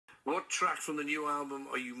What track from the new album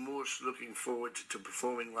are you most looking forward to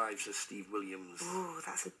performing live, says Steve Williams? Oh,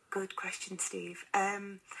 that's a good question, Steve.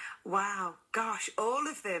 Wow, gosh, all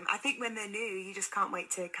of them. I think when they're new, you just can't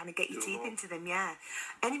wait to kind of get your teeth into them, yeah.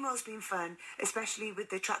 Any More's been fun, especially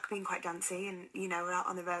with the track being quite dancey and, you know, we're out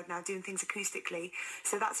on the road now doing things acoustically.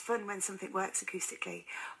 So that's fun when something works acoustically.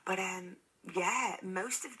 But, yeah,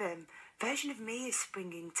 most of them. Version of Me is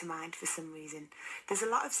springing to mind for some reason. There's a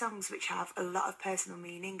lot of songs which have a lot of personal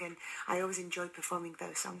meaning, and I always enjoy performing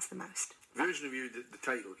those songs the most. Version of You, the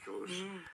title, of course.